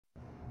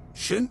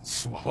Shouldn't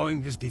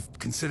swallowing just be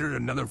considered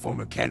another form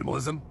of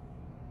cannibalism?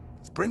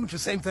 It's pretty much the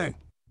same thing.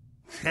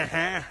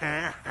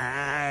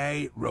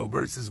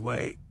 Roberts'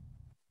 way.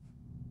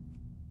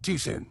 Too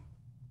soon.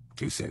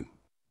 Too soon.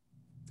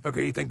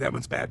 Okay, you think that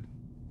one's bad?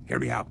 Hear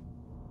me out.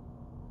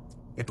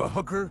 If a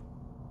hooker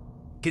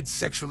gets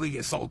sexually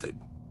assaulted,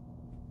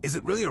 is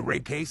it really a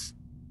rape case?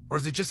 Or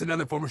is it just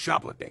another form of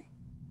shoplifting?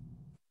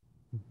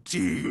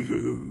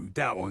 Dude,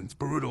 that one's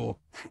brutal.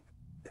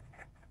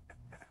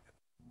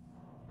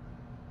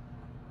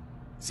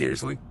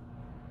 Seriously?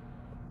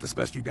 That's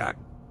the best you got?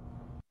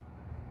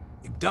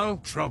 If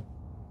Donald Trump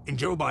and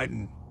Joe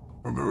Biden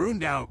were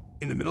marooned out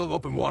in the middle of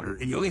open water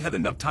and you only had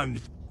enough time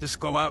to just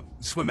go out,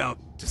 swim out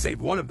to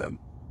save one of them,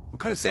 what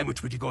kind of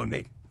sandwich would you go and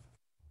make?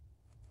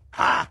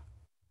 Ha!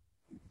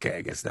 Okay,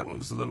 I guess that one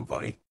was a little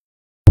funny.